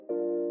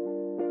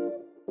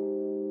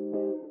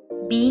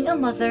Being a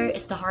mother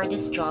is the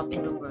hardest job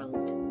in the world,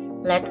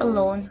 let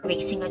alone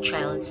raising a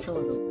child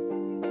solo.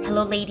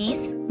 Hello,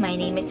 ladies. My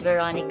name is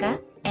Veronica,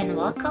 and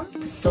welcome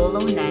to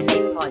Solo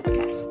Nanay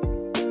Podcast.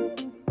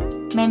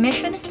 My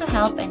mission is to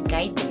help and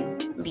guide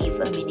you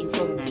live a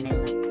meaningful nanay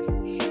life.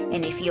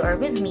 And if you are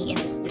with me in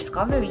this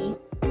discovery,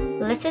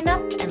 listen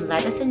up and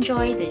let us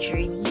enjoy the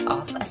journey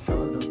of a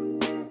solo.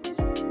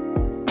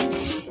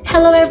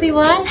 Hello,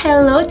 everyone.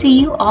 Hello to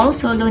you all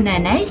solo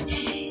nanays.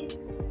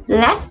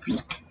 Last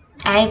week,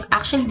 I've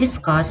actually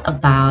discussed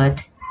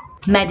about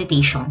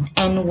meditation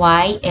and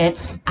why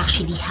it's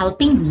actually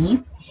helping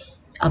me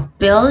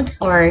build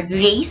or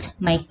raise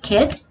my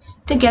kid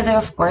together,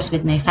 of course,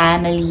 with my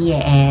family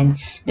and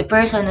the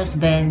person who's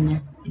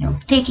been,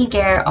 taking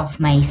care of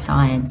my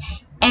son.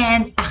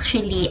 And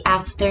actually,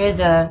 after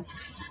the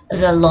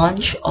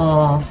launch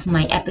of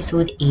my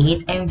episode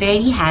 8, I'm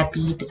very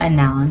happy to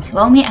announce,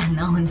 may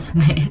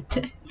announcement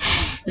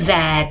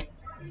that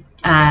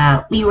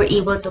we were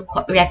able to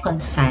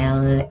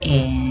reconcile,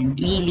 and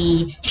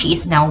really she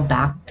is now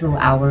back to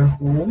our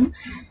home,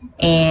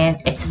 and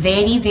it's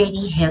very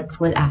very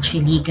helpful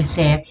actually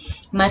kasi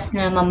mas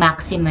na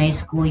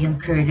ma-maximize ko yung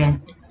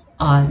current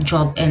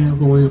job and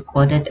role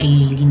ko that I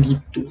really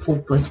need to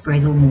focus for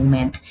the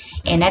moment,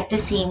 and at the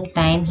same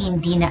time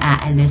hindi na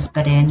aalis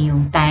pa rin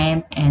yung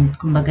time and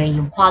kumbaga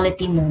yung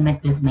quality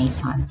moment with my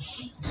son.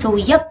 So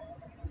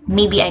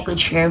maybe I could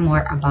share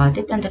more about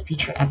it in the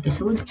future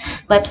episodes.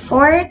 But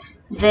for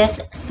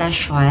this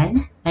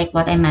session, like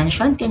what I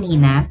mentioned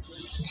kanina,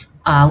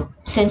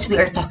 since we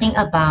are talking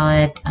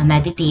about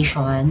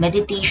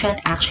meditation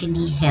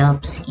actually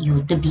helps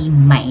you to be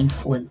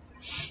mindful,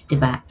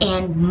 diba?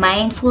 And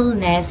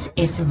mindfulness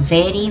is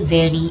very,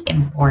 very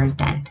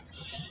important.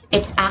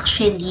 It's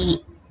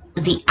actually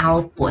the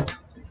output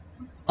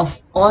of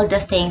all the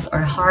things or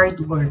hard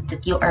work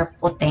that you are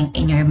putting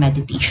in your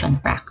meditation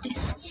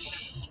practice.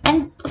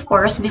 And of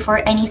course,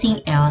 before anything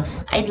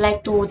else, I'd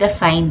like to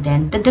define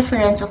then the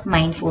difference of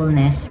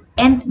mindfulness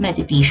and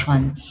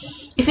meditation.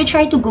 If you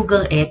try to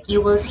Google it,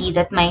 you will see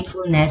that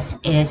mindfulness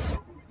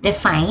is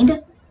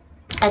defined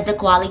as the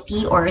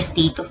quality or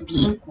state of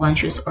being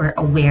conscious or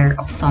aware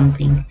of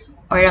something,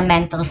 or a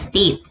mental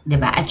state,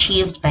 diba?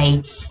 Achieved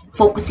by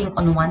focusing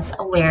on one's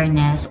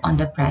awareness on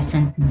the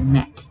present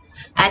moment.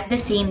 At the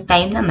same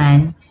time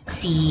naman,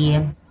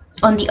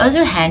 on the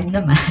other hand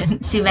naman,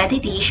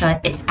 meditation,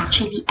 it's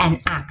actually an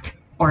act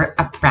or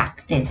a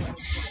practice.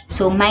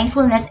 So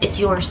mindfulness is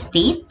your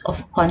state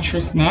of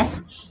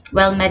consciousness,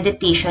 while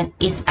meditation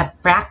is a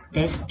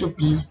practice to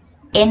be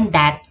in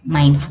that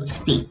mindful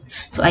state.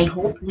 So I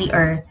hope we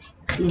are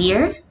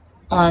clear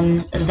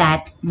on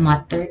that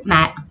matter,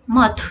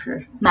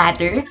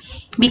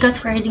 because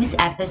for this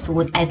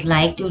episode, I'd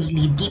like to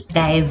really deep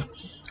dive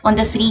on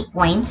the 3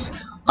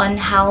 points on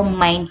how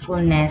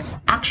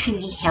mindfulness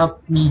actually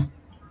helped me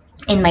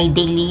in my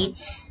daily,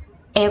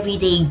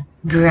 everyday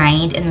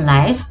grind in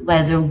life,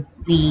 whether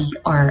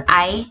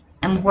I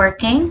am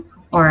working,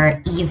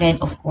 or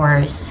even, of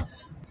course,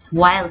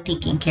 while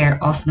taking care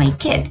of my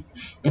kid,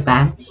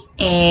 diba?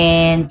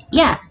 And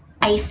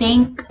I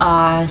think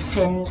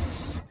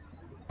since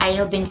I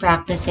have been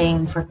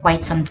practicing for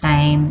quite some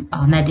time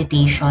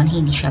meditation,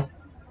 hindi siya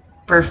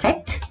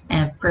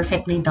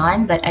perfectly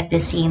done, but at the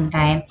same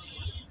time,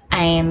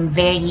 I am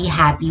very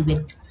happy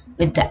with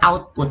the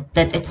output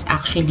that it's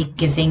actually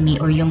giving me,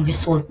 or yung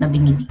result na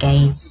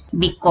binibigay,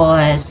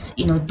 because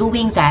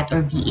doing that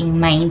or being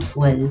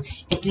mindful,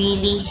 it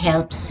really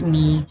helps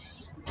me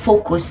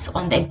focus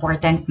on the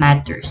important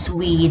matters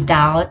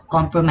without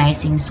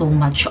compromising so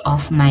much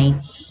of my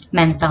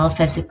mental,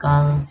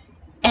 physical,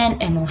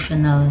 and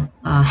emotional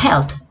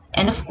health.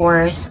 And of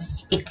course,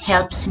 it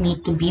helps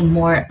me to be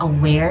more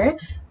aware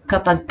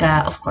kapag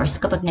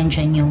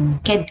nandyan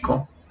yung kid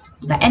ko,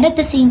 diba? And at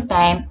the same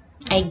time,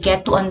 I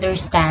get to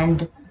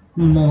understand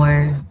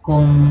more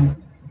kung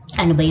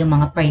ano ba yung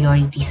mga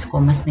priorities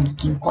ko, mas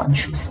nagiging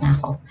conscious na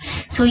ako.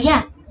 So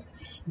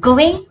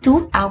going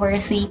to our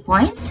 3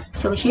 points.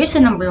 So here's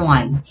the number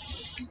 1.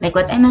 Like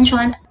what I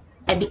mentioned,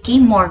 I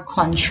became more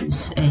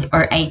conscious,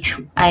 or I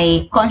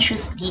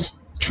consciously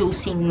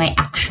choosing my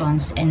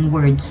actions and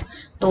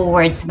words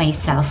towards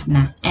myself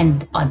na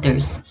and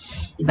others.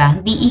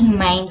 Diba?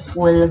 Being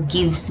mindful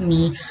gives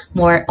me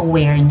more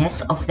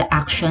awareness of the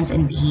actions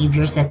and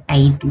behaviors that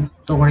I do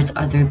towards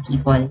other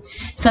people.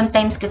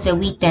 Sometimes kasi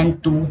we tend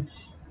to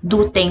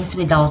do things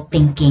without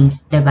thinking,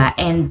 diba?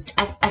 And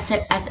as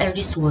a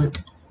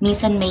result,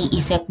 minsan may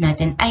isip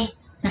natin,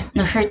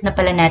 na-hurt na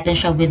pala natin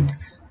siya with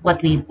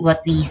what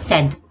we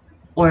said.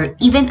 Or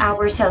even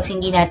ourselves,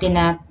 hindi natin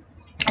na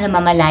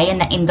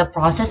namamalayan na in the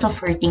process of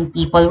hurting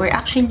people, we're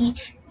actually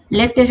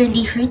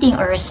literally hurting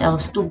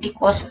ourselves too,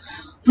 because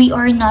we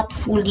are not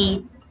fully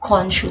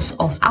conscious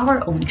of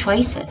our own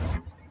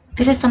choices.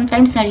 Kasi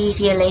sometimes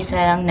nare-realize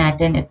na lang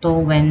natin ito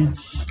when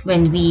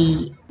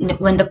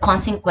the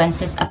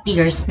consequences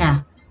appears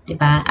na,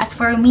 diba? As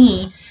for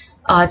me,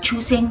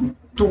 choosing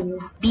to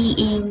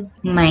being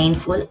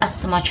mindful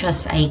as much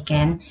as I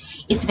can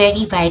is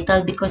very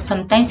vital, because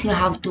sometimes you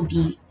have to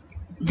be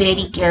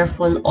very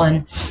careful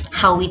on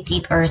how we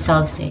treat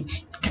ourselves. Eh.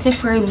 Kasi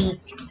for me,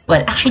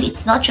 well, actually,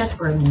 it's not just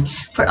for me.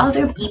 For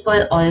other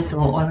people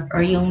also,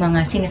 or yung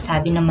mga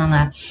sinasabi ng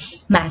mga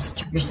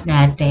masters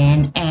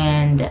natin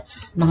and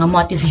mga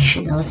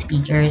motivational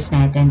speakers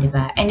natin, di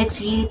ba? And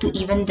it's really to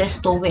even the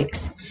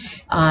Stoics.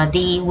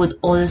 They would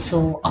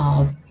also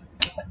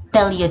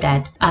tell you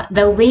that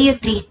the way you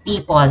treat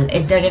people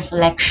is the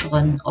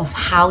reflection of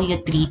how you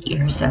treat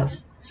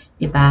yourself.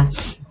 Diba?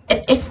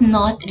 It is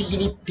not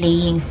really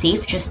playing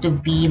safe just to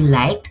be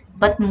liked,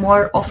 but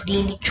more of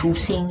really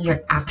choosing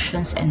your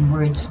actions and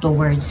words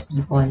towards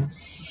people.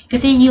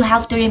 Because you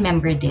have to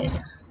remember this.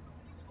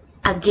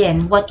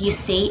 Again, what you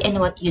say and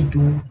what you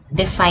do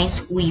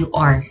defines who you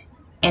are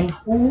and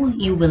who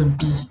you will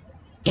be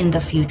in the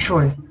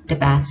future.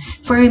 Diba?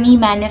 For me,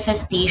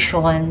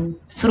 manifestation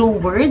through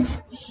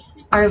words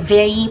are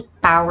very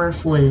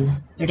powerful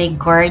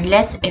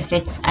regardless if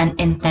it's an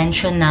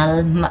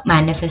intentional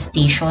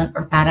manifestation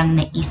or parang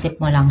naisip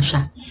mo lang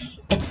siya.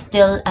 It's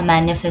still a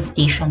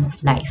manifestation of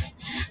life.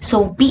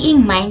 So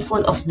being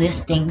mindful of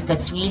these things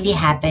that's really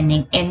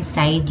happening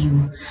inside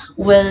you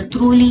will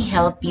truly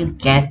help you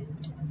get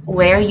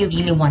where you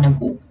really want to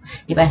go.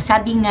 Diba?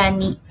 Sabi nga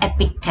ni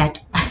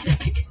Epictetus,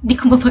 di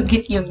ko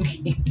mapagit yung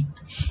name.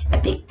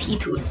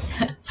 Epictetus.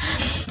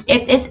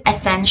 It is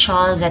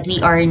essential that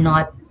we are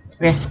not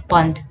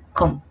respond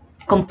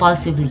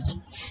compulsively.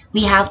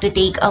 We have to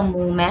take a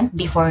moment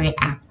before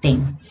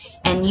reacting,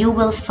 and you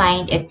will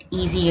find it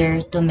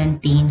easier to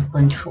maintain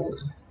control.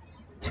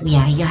 So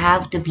yeah, you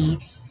have to be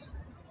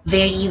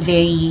very,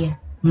 very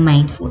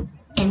mindful.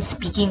 And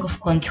speaking of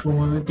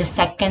control, the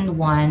second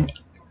one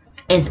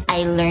is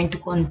I learned to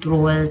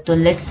control, to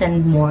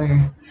listen more.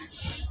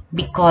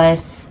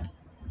 Because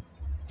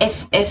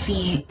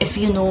if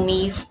you know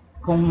me,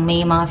 kung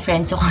may mga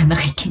friends ako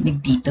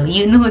nakikinig dito,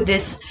 you know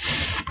this.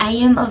 I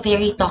am a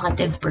very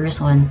talkative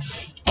person.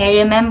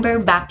 I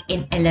remember back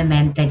in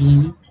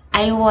elementary,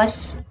 I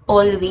was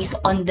always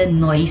on the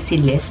noisy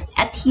list.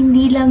 At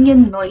hindi lang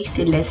yung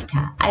noisy list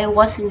ha. I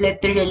was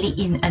literally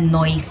in a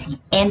noisy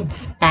and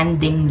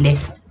standing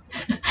list.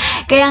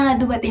 Kaya nga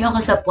dumating ako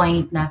sa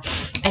point na,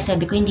 ay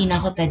sabi ko hindi na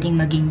ako pwedeng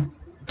maging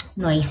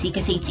noisy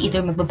kasi it's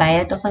either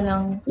magbabayad ako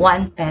ng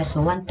 1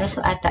 peso, 1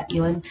 peso ata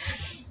yun,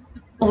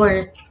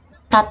 or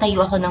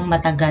tatayo ako ng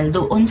matagal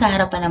doon sa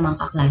harapan ng mga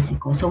kaklase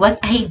ko. So what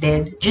I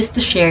did, just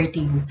to share to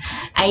you,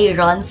 I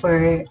run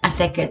for a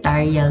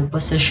secretarial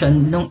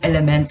position nung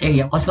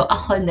elementary ako. So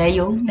ako na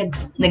yung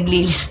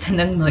naglilista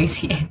ng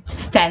noisy and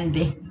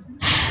standing.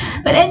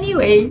 But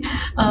anyway,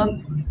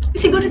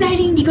 siguro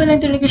dahil hindi ko lang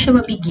talaga siya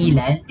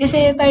mapigilan.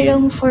 Kasi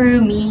parang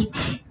for me,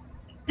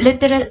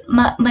 literal,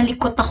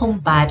 malikot akong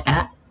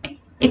bata.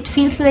 It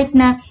feels like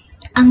na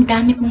ang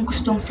dami kong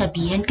gustong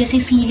sabihin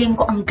kasi feeling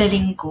ko ang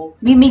galing ko.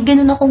 May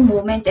ganun akong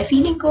moment eh.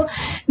 Feeling ko,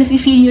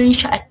 nafe-feel nyo rin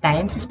siya at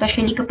times,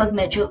 especially kapag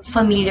medyo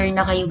familiar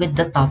na kayo with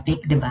the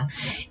topic, di ba?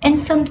 And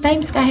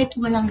sometimes kahit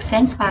walang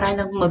sense, para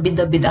lang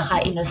mabida-bida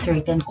ka in a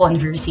certain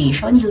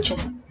conversation, you'll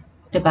just,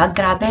 di ba?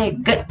 Grabe,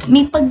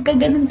 may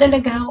pagkaganon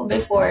talaga ako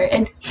before.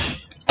 And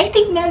I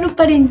think meron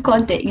pa rin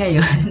konti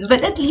ngayon.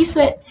 But at least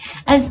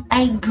as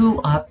I grew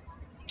up,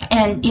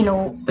 and you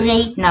know,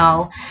 right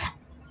now,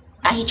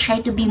 I try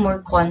to be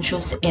more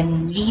conscious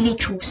and really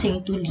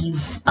choosing to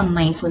live a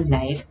mindful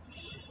life.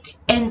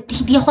 And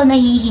hindi ako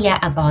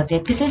nahihiya about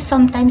it kasi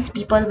sometimes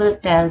people will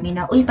tell me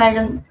na, uy,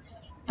 parang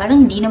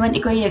di naman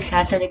ikaw yung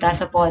nagsasalita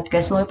sa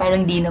podcast mo,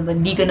 parang di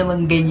ka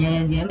naman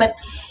ganyan. But,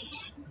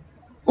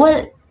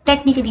 well,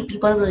 technically,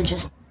 people will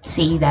just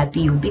say that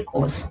to you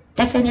because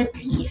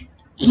definitely,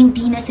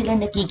 hindi na sila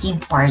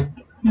nagiging part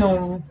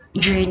nung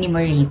journey mo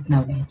right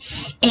now.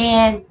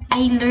 And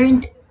I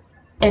learned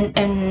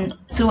and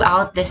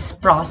throughout this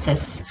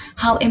process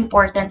how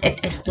important it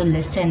is to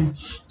listen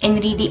and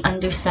really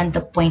understand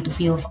the point of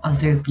view of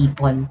other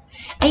people.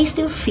 I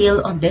still fail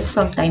on this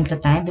from time to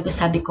time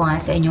because sabi ko nga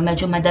sa inyo,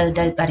 medyo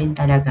madaldal pa rin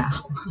talaga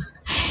ako.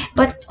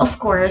 But of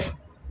course,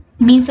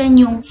 minsan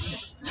yung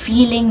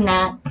feeling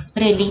na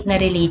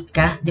relate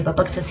ka, di ba?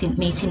 Pag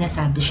may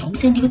sinasabi siya,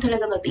 minsan hindi ko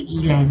talaga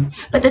mapigilan.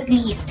 But at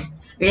least,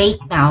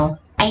 right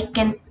now, I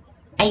can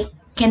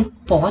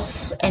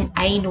pause and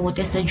I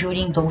notice that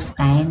during those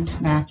times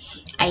na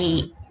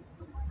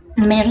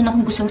mayroon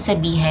akong gustong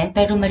sabihin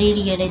pero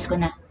marirealize ko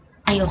na,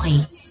 ay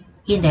okay,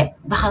 hindi,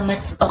 baka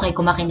mas okay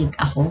kung makinig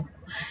ako.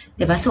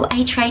 Diba? So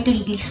I try to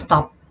really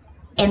stop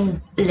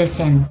and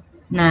listen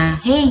na,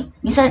 hey,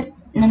 minsan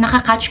na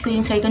nakakatch ko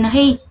yung sarili ko na,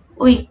 hey,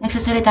 uy,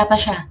 nagsasalita pa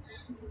siya.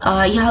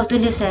 You have to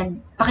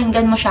listen.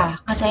 Pakinggan mo siya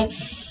kasi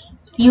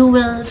you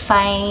will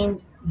find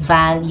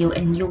value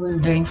and you will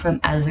learn from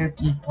other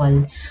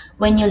people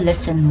when you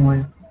listen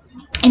more.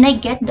 And I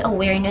get the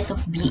awareness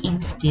of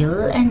being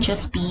still and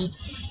just be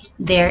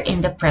there in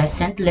the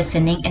present,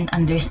 listening and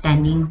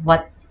understanding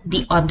what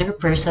the other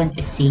person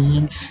is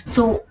saying.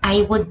 So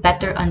I would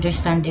better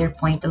understand their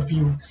point of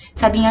view.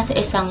 Sabi nga sa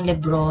isang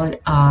libro,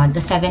 The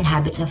 7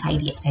 Habits of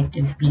Highly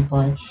Effective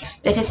People,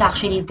 this is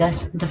actually the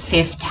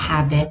 5th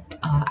habit.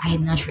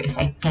 I'm not sure if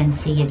I can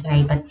say it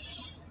right, but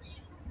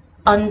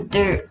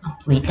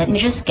wait, let me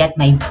just get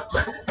my book.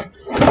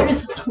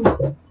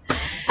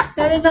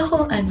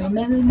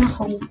 Meron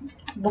akong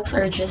books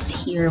are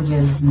just here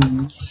with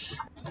me.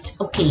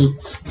 Okay,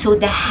 so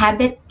the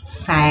habit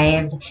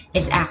 5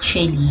 is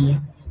actually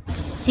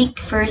seek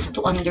first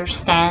to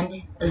understand,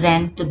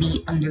 then to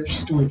be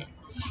understood.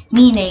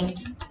 Meaning,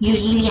 you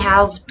really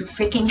have to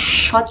freaking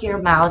shut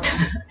your mouth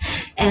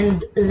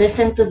and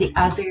listen to the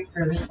other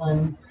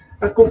person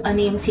or kung ano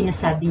yung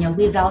sinasabi niya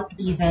without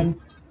even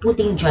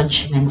putting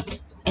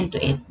judgment into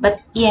it.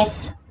 But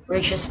yes,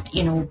 we're just,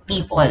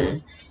 people.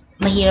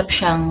 Mahirap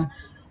siyang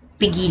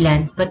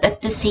pigilan. But at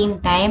the same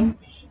time,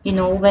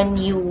 when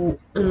you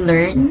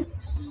learn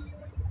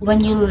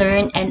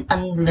and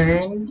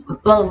unlearn,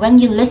 well, when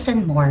you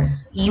listen more,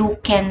 you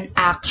can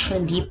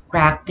actually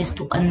practice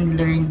to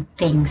unlearn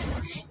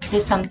things. Kasi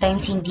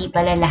sometimes hindi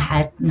pala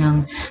lahat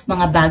ng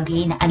mga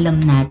bagay na alam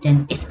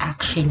natin is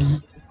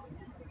actually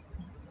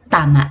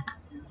tama.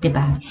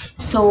 Diba?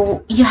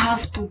 So, you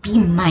have to be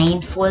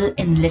mindful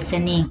in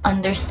listening,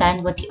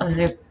 understand what the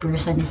other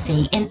person is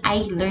saying. And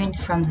I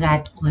learned from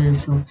that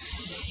also.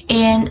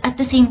 And at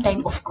the same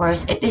time, of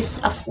course, it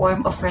is a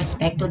form of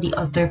respect to the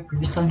other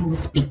person who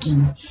is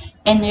speaking.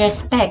 And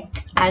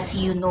respect, as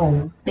you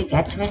know,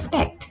 begets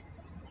respect.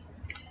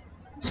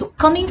 So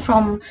coming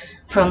from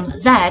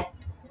that,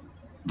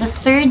 the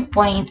third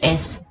point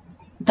is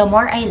the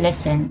more I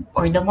listen,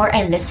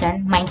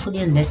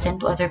 mindfully listen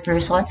to other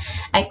person,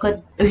 I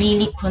could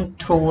really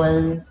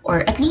control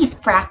or at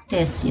least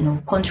practice,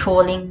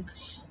 controlling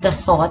the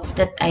thoughts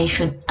that I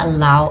should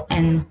allow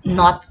and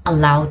not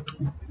allow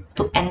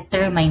to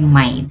enter my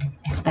mind,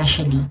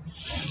 especially.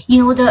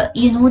 You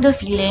know the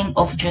feeling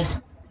of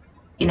just,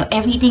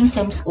 everything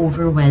seems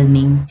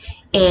overwhelming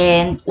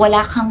and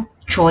wala kang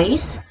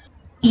choice.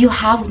 You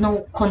have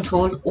no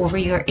control over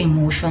your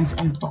emotions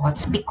and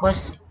thoughts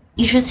because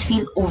you just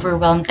feel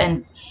overwhelmed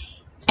and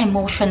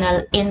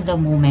emotional in the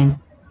moment,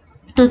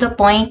 to the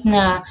point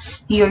na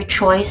your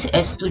choice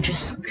is to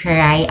just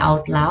cry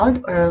out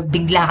loud or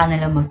bigla ka na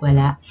lang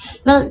magwala.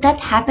 Well,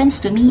 that happens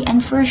to me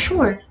and for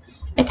sure,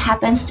 it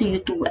happens to you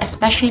too.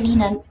 Especially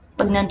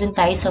pag nandun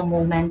tayo sa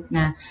moment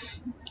na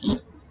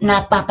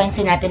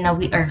napapansin natin na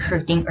we are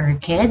hurting our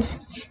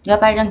kids. Di ba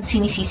parang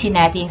sinisisi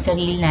natin yung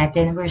sarili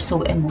natin, we're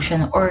so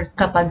emotional. Or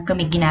kapag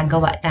kami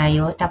ginagawa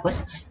tayo,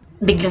 tapos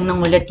biglang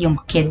nangulit yung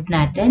kid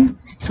natin,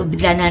 so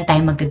bigla na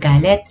tayo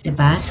magagalit, di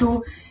ba? So,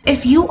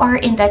 if you are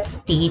in that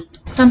state,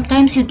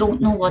 sometimes you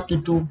don't know what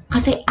to do.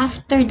 Kasi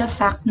after the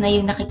fact na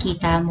yung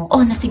nakikita mo,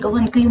 oh,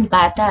 nasigawan ko yung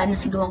bata,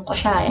 nasigawan ko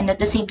siya, and at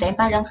the same time,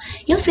 parang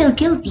you'll feel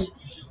guilty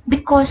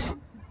because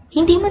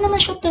hindi mo naman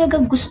siya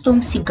talaga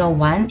gustong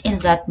sigawan in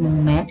that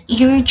moment.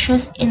 You're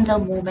just in the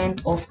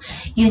moment of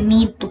you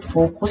need to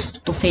focus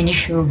to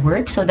finish your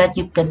work so that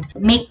you could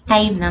make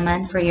time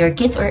naman for your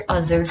kids or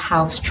other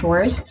house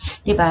chores.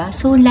 Diba?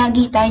 So,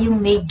 lagi tayong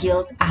may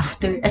guilt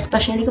after,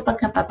 especially kapag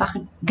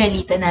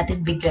napapagalitan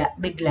natin bigla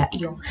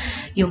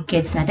yung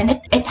kids natin.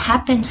 It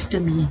happens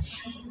to me.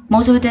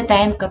 Most of the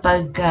time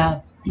kapag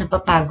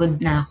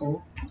napapagod na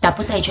ako,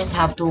 tapos I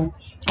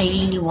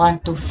really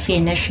want to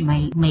finish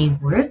my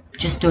work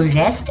just to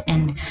rest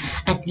and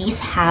at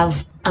least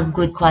have a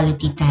good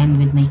quality time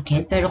with my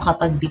kid. Pero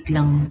kapag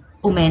biglang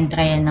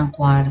umentra yan ng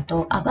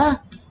kwarto,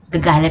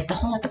 gagalit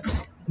ako.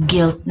 Tapos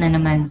guilt na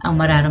naman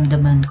ang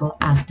mararamdaman ko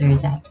after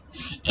that.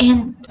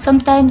 And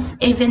sometimes,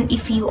 even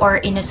if you are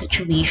in a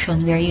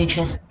situation where you're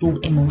just too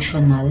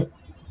emotional,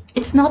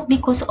 it's not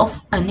because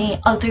of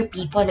other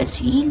people. It's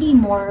really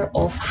more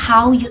of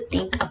how you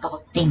think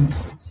about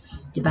things.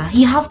 Diba?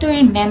 You have to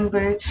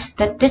remember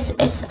that this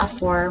is a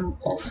form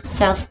of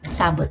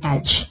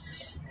self-sabotage.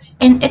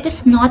 And it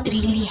is not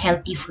really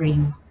healthy for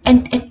you.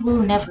 And it will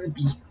never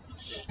be.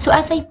 So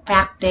as I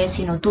practice,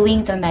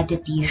 doing the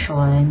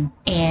meditation,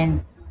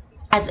 and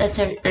as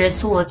a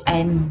result,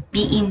 I'm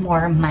being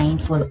more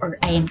mindful, or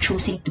I am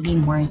choosing to be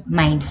more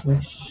mindful.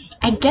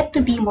 I get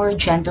to be more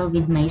gentle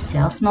with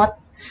myself, not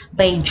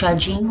by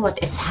judging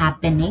what is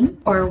happening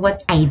or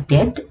what I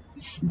did,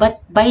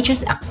 but by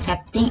just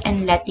accepting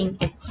and letting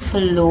it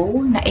flow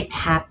na it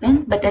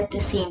happened. But at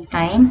the same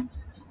time,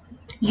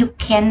 you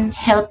can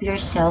help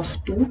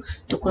yourself to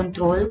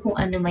control kung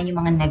ano man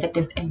yung mga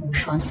negative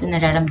emotions na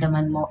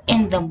nararamdaman mo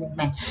in the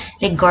moment,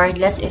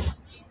 regardless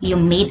if you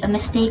made a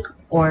mistake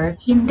or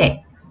hindi.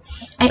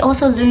 I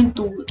also learned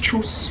to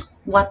choose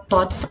what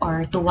thoughts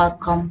are to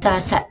welcome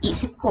sa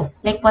isip ko.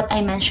 Like what I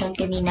mentioned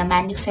kanina,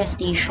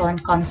 manifestation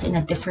comes in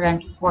a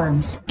different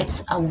forms.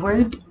 It's a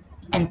word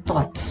and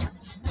thoughts.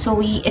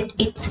 So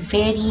it's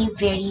very,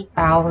 very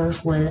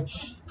powerful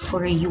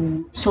for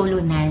you,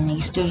 solo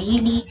nanays, to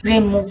really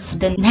remove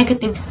the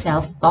negative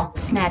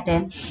self-talks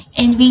natin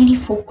and really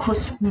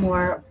focus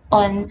more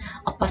on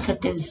a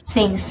positive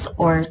things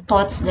or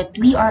thoughts that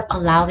we are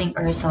allowing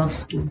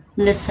ourselves to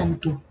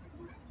listen to.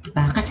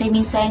 Diba? Kasi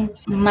minsan,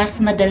 mas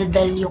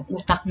madaldal yung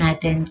utak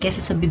natin kaysa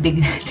sa bibig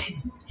natin.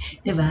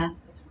 Diba?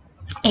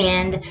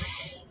 And,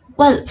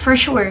 well, for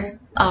sure,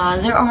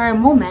 there are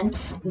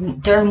moments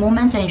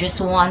I just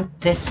want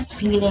these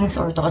feelings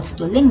or thoughts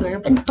to linger,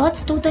 but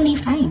thoughts totally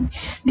fine.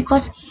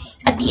 Because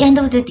At the end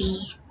of the day,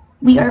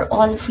 we are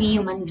all free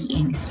human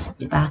beings,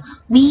 diba?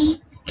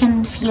 We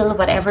can feel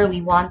whatever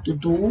we want to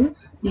do,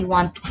 we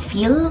want to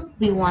feel,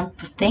 we want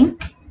to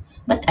think.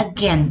 But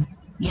again,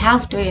 you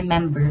have to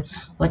remember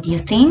what you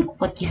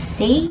think, what you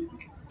say,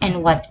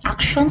 and what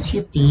actions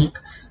you take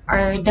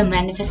are the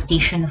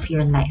manifestation of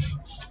your life.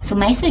 So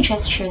my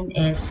suggestion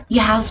is you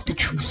have to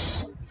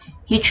choose.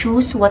 You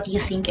choose what you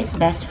think is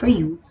best for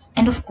you.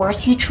 And of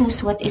course, you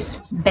choose what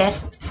is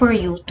best for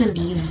you to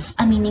live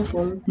a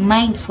meaningful,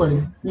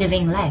 mindful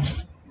living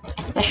life,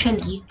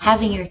 especially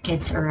having your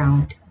kids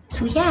around.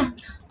 So, yeah,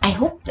 I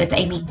hope that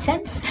I made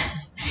sense.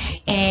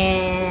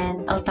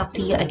 And I'll talk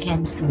to you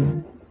again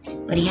soon.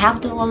 But you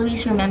have to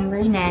always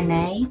remember,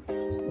 Nanay,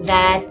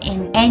 that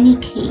in any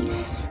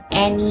case,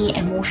 any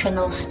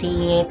emotional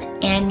state,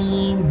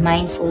 any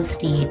mindful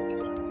state,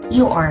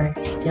 you are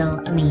still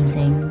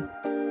amazing.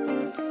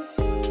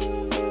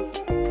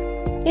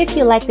 If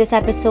you like this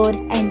episode,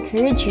 I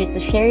encourage you to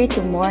share it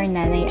to more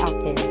nanay out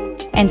there.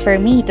 And for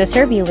me to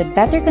serve you with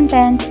better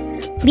content,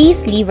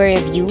 please leave a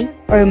review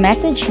or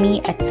message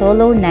me at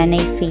Solo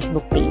Nanay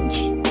Facebook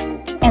page.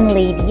 And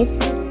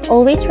ladies,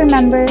 always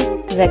remember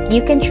that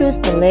you can choose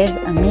to live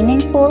a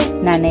meaningful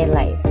nanay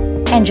life.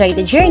 Enjoy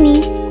the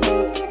journey!